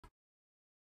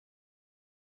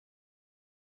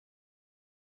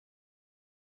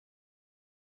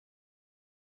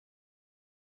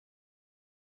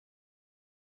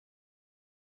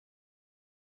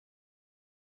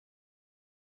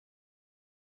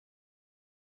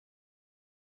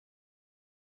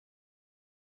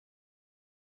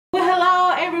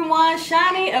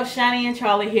yourself, Shiny and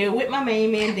Charlie here with my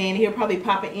main man Danny. He'll probably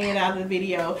pop in and out of the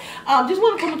video. Just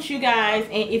want to come with you guys,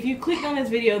 and if you clicked on this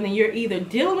video, then you're either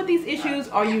dealing with these issues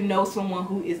or you know someone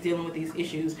who is dealing with these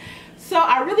issues. So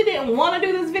I really didn't want to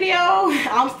do this video.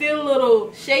 I'm still a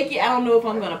little shaky. I don't know if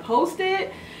I'm going to post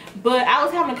it, but I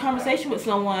was having a conversation with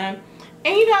someone,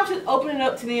 and you know, I was just opening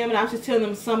up to them, and I was just telling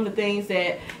them some of the things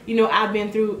that, you know, I've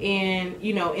been through in,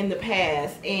 you know, in the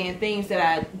past, and things that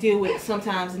I deal with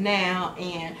sometimes now.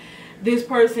 And this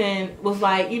person was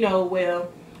like, you know,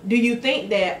 well, do you think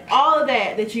that all of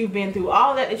that you've been through,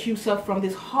 all that you suffer from,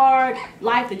 this hard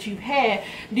life that you've had,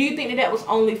 do you think that that was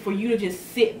only for you to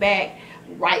just sit back,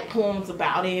 write poems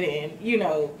about it, and, you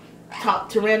know, talk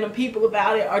to random people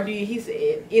about it? Or do you, he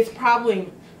said, it's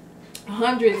probably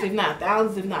hundreds, if not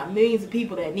thousands, if not millions of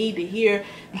people that need to hear.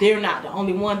 They're not the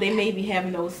only one. They may be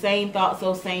having those same thoughts,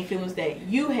 those same feelings that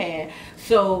you had.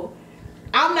 So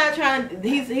I'm not trying to,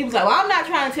 he was like, well, I'm not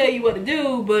trying to tell you what to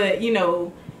do, but you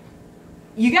know,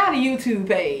 you got a YouTube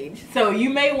page, so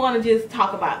you may want to just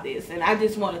talk about this. And I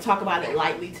just want to talk about it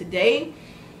lightly today.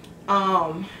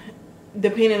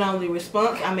 Depending on the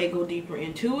response, I may go deeper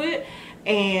into it.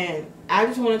 And I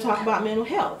just want to talk about mental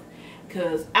health,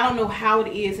 because I don't know how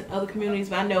it is in other communities,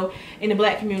 but I know in the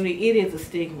black community it is a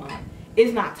stigma.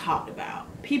 It's not talked about.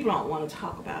 People don't want to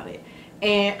talk about it.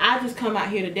 And I just come out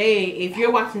here today, if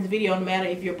you're watching this video, no matter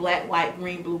if you're black, white,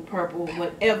 green, blue, purple,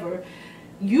 whatever,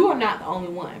 you are not the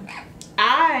only one.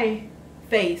 I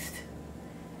faced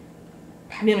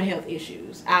mental health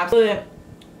issues.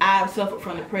 I've suffered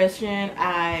from depression.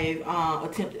 I've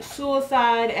attempted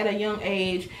suicide at a young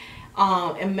age.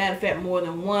 And matter of fact, more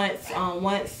than once.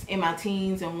 Once in my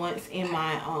teens and once in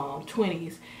my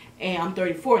 20s. And I'm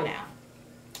 34 now.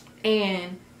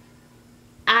 And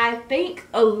I think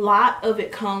a lot of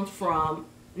it comes from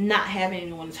not having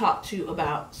anyone to talk to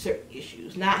about certain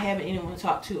issues, not having anyone to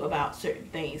talk to about certain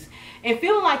things, and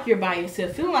feeling like you're by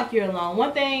yourself, feeling like you're alone.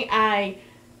 One thing I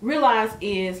realized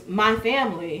is my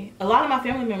family, a lot of my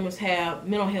family members have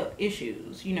mental health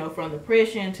issues, you know, from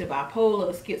depression to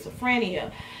bipolar,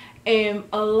 schizophrenia. And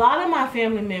a lot of my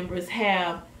family members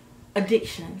have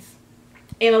addictions.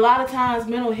 And a lot of times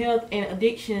mental health and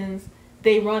addictions,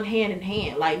 they run hand in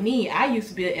hand. Like me, I used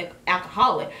to be an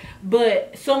alcoholic,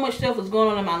 but so much stuff was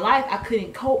going on in my life, I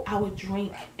couldn't cope. I would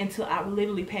drink until I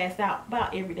literally passed out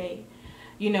about every day.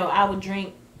 You know, I would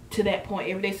drink to that point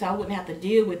every day so I wouldn't have to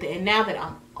deal with it. And now that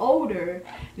I'm older,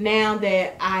 now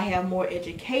that I have more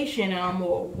education and I'm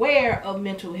more aware of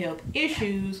mental health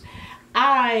issues,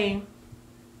 I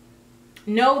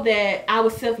know that I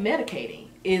was self-medicating.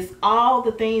 Is all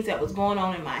the things that was going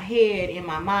on in my head, in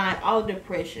my mind, all the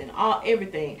depression,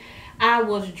 everything. I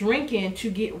was drinking to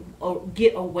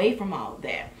get away from all of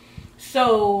that.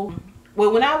 So,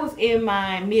 well, when I was in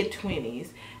my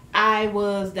mid-20s, I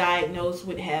was diagnosed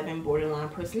with having borderline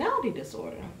personality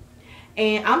disorder.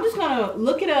 And I'm just going to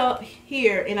look it up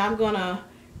here, and I'm going to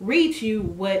read to you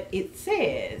what it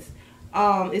says.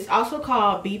 It's also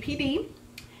called BPD,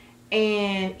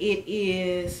 and it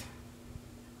is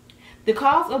the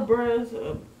cause of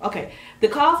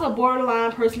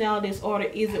borderline personality disorder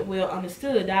isn't well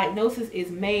understood. Diagnosis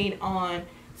is made on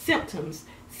symptoms.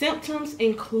 Symptoms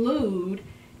include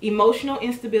emotional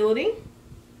instability,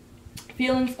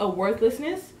 feelings of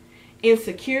worthlessness,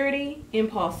 insecurity,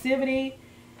 impulsivity,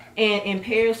 and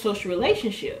impaired social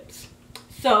relationships.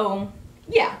 So,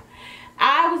 yeah.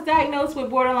 I was diagnosed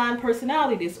with borderline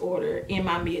personality disorder in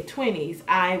my mid-20s.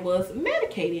 I was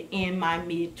medicated in my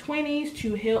mid-20s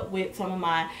to help with some of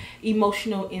my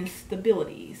emotional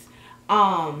instabilities.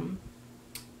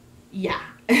 Yeah.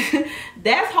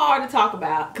 That's hard to talk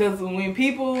about, because when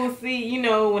people see, you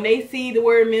know, when they see the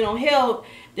word mental health,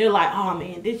 they're like, oh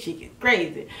man, this chick is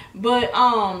crazy. But,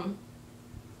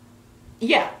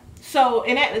 yeah. So,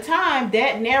 and at the time,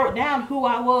 that narrowed down who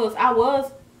I was. I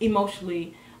was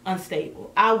emotionally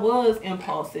unstable. I was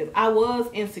impulsive. I was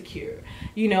insecure.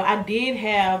 You know, I did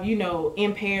have, you know,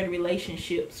 impaired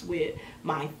relationships with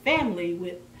my family,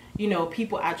 with, you know,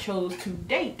 people I chose to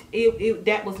date.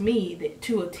 That was me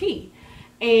to a T.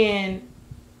 And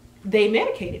they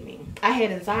medicated me. I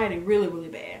had anxiety really, really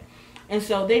bad. And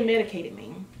so they medicated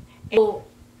me. And so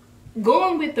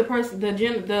going with the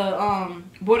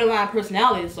borderline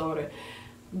personality disorder,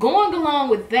 going along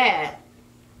with that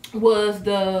was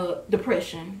the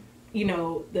depression. You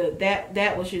know,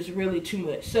 that was just really too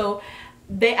much. So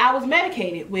I was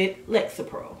medicated with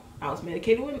Lexapro.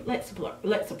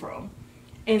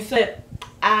 And so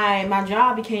my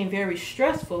job became very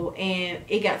stressful, and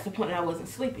it got to the point that I wasn't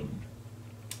sleeping.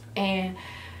 And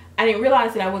I didn't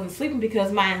realize that I wasn't sleeping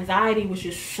because my anxiety was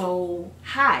just so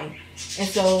high. And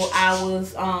so I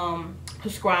was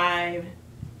prescribed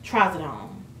trazodone.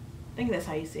 I think that's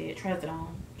how you say it, trazodone.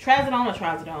 Trazodone or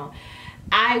trazodone.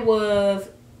 I was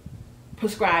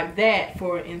prescribed that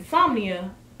for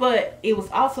insomnia, but it was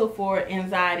also for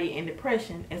anxiety and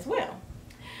depression as well.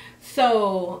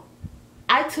 So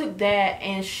I took that,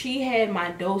 and she had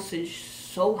my dosage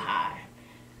so high.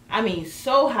 I mean,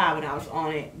 so high when I was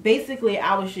on it. Basically,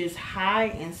 I was just high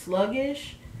and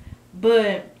sluggish,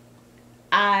 but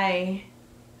I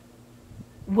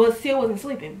still wasn't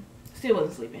sleeping.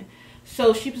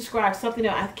 So she prescribed something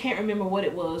else. I can't remember what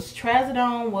it was.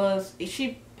 Trazodone was,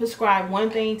 she prescribed one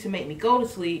thing to make me go to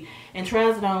sleep, and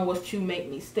trazodone was to make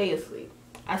me stay asleep.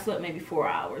 I slept maybe 4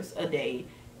 hours a day,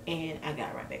 and I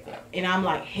got right back up. And I'm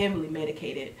like heavily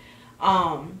medicated.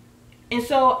 And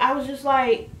so I was just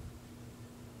like,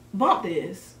 bump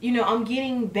this. You know, I'm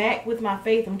getting back with my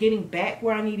faith. I'm getting back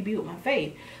where I need to be with my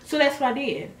faith. So that's what I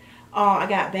did. I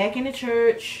got back into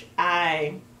church.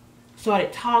 I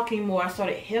started talking more. I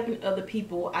started helping other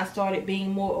people. I started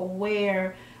being more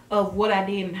aware of what I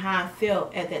did and how I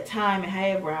felt at that time. And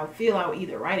however I would feel, I would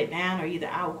either write it down or either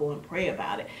I would go and pray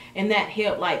about it. And that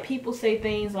helped. Like, people say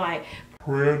things like,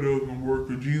 prayer doesn't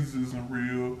work or Jesus isn't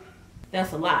real.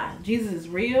 That's a lie. Jesus is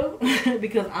real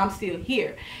because I'm still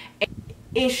here.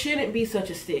 It shouldn't be such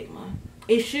a stigma.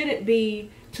 It shouldn't be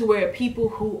to where people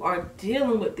who are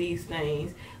dealing with these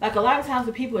things, like a lot of times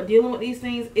when people are dealing with these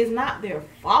things, it's not their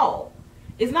fault.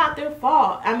 It's not their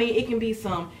fault. I mean, it can be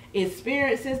some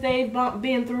experiences they've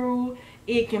been through.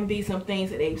 It can be some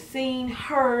things that they've seen,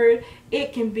 heard.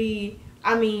 It can be,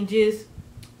 I mean, just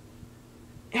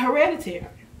hereditary.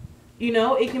 You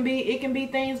know, it can be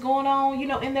things going on, you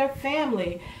know, in their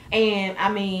family. And I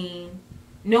mean,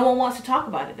 no one wants to talk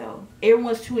about it though.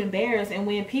 Everyone's too embarrassed. And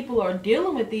when people are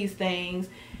dealing with these things,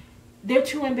 they're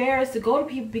too embarrassed to go to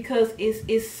people because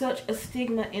it's such a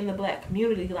stigma in the black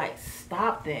community. Like,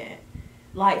 stop that.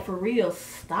 Like, for real,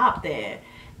 stop that.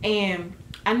 And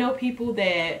I know people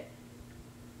that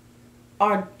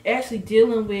are actually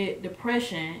dealing with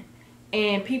depression,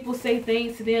 and people say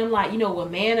things to them like, you know, well,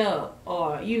 man up,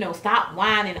 or, you know, stop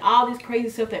whining, all this crazy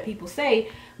stuff that people say.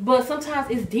 But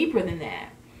sometimes it's deeper than that.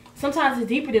 Sometimes it's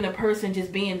deeper than a person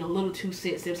just being a little too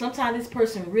sensitive. Sometimes this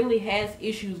person really has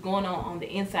issues going on the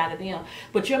inside of them,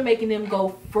 but you're making them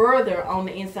go further on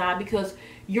the inside because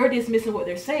you're dismissing what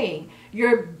they're saying.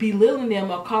 You're belittling them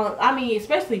or calling, I mean,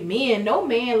 especially men. No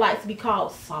man likes to be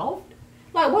called soft.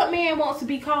 Like, what man wants to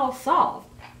be called soft?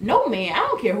 No man. I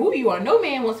don't care who you are. No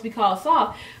man wants to be called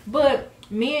soft. But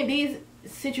men, these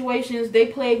situations, they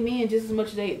plague men just as much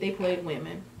as they plague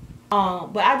women.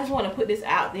 But I just want to put this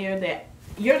out there that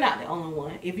you're not the only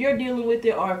one. If you're dealing with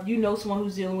it, or if you know someone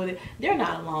who's dealing with it, they're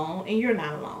not alone, and you're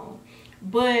not alone.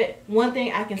 But one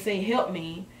thing I can say helped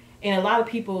me, and a lot of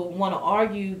people want to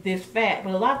argue this fact,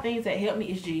 but a lot of things that helped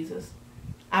me is Jesus.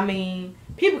 I mean,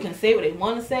 people can say what they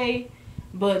want to say,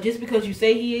 but just because you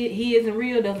say he isn't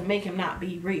real doesn't make him not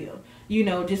be real. You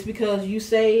know, just because you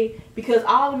say, because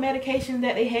all the medication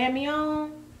that they had me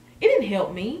on, it didn't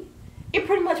help me. It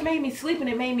pretty much made me sleep, and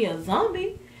it made me a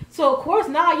zombie. So, of course,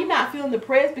 now you're not feeling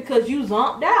depressed because you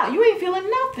zonked out. You ain't feeling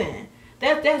nothing.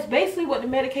 That's basically what the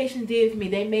medication did for me.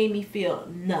 They made me feel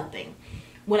nothing.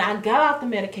 When I got off the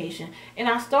medication and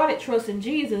I started trusting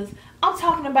Jesus, I'm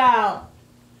talking about,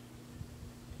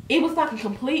 it was like a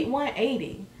complete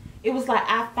 180. It was like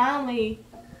I finally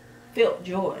felt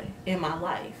joy in my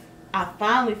life. I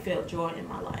finally felt joy in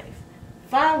my life.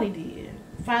 Finally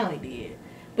did.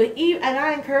 But even, and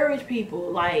I encourage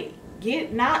people, like,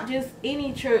 get not just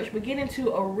any church, but get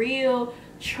into a real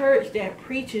church that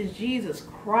preaches Jesus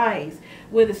Christ.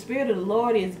 Where the Spirit of the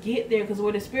Lord is, get there. Because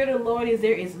where the Spirit of the Lord is,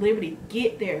 there is liberty.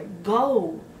 Get there.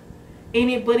 Go.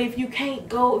 But if you can't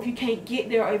go, if you can't get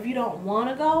there, or if you don't want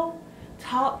to go,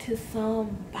 talk to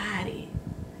somebody.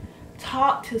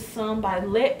 Talk to somebody.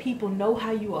 Let people know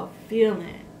how you are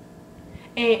feeling.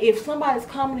 And if somebody's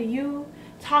coming to you,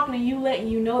 talking to you, letting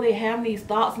you know they have these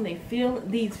thoughts and they feel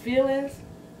these feelings,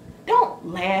 don't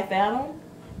laugh at them.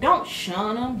 Don't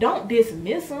shun them. Don't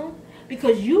dismiss them.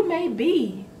 Because you may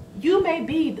be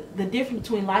the difference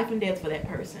between life and death for that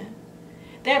person.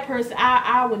 That person,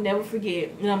 I would never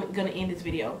forget, and I'm going to end this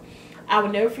video. I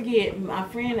would never forget, my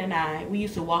friend and I, we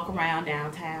used to walk around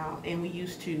downtown, and we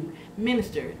used to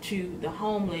minister to the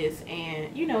homeless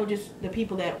and, you know, just the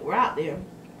people that were out there.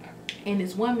 And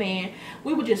this one man,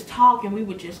 we were just talking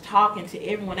to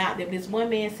everyone out there. This one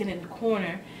man sitting in the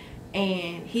corner,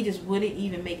 and he just wouldn't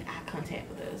even make eye contact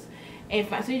with us. And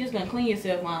so you're just going to clean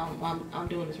yourself while I'm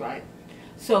doing this, right?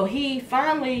 So he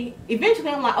eventually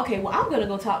I'm like, okay, well, I'm going to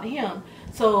go talk to him.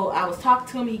 So I was talking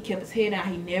to him. He kept his head down.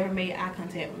 He never made eye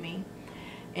contact with me.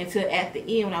 Until at the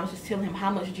end, when I was just telling him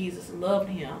how much Jesus loved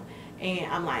him.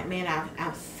 And I'm like, man,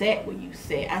 I've sat where you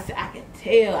sat. I said, I can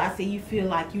tell. I said, you feel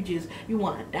like you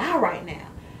want to die right now.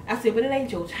 I said, but it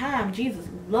ain't your time. Jesus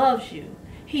loves you.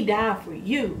 He died for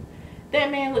you. That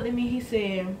man looked at me. He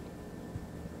said,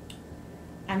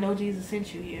 I know Jesus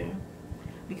sent you here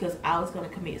because I was going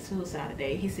to commit suicide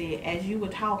today. He said, as you were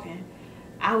talking,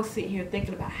 I was sitting here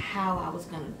thinking about how I was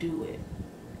going to do it.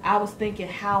 I was thinking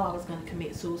how I was going to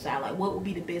commit suicide. Like, what would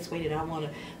be the best way that I want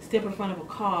to step in front of a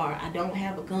car? I don't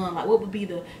have a gun. Like, what would be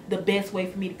the best way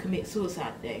for me to commit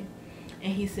suicide today?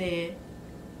 And he said,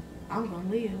 I'm going to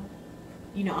live.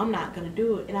 You know, I'm not going to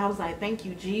do it. And I was like, thank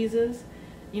you, Jesus.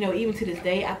 You know, even to this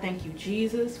day, I thank you,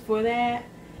 Jesus, for that.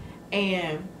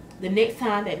 And the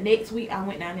next week, I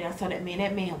went down there, I saw that man.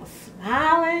 That man was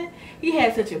smiling. He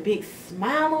had such a big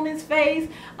smile on his face.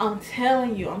 I'm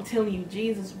telling you,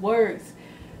 Jesus works.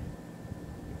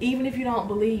 Even if you don't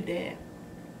believe that,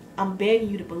 I'm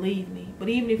begging you to believe me. But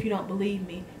even if you don't believe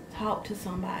me, talk to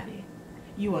somebody.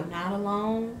 You are not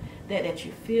alone. That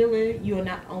you're feeling, you are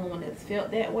not the only one that's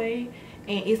felt that way.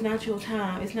 And it's not your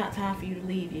time. It's not time for you to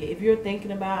leave yet. If you're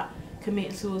thinking about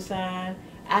committing suicide,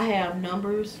 I have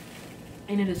numbers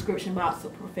in the description box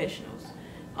of professionals.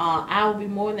 I will be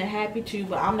more than happy to,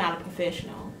 but I'm not a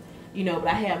professional, you know, but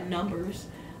I have numbers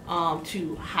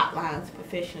to hotlines,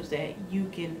 professionals that you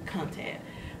can contact.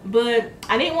 But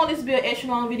I didn't want this to be an extra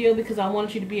long video because I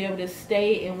wanted you to be able to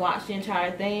stay and watch the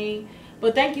entire thing.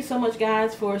 But thank you so much,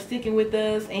 guys, for sticking with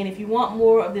us. And if you want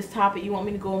more of this topic, you want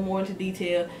me to go more into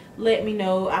detail, let me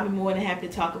know. I'll be more than happy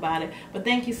to talk about it. But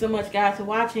thank you so much, guys, for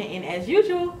watching. And as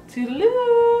usual,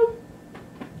 toodaloo.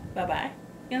 Bye-bye.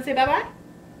 You want to say bye-bye?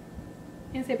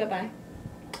 You want to say bye-bye?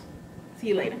 See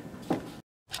you later.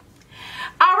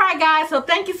 Alright, guys, so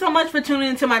thank you so much for tuning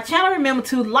into my channel. Remember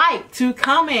to like, to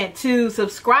comment, to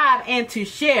subscribe, and to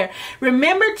share.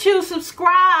 Remember to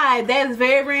subscribe. That is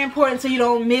very, very important so you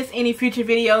don't miss any future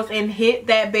videos, and hit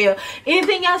that bell.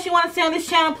 Anything else you want to see on this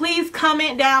channel, please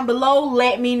comment down below.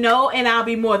 Let me know, and I'll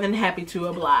be more than happy to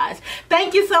oblige.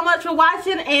 Thank you so much for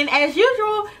watching, and as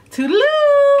usual,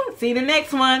 toodaloo. See you in the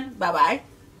next one. Bye-bye.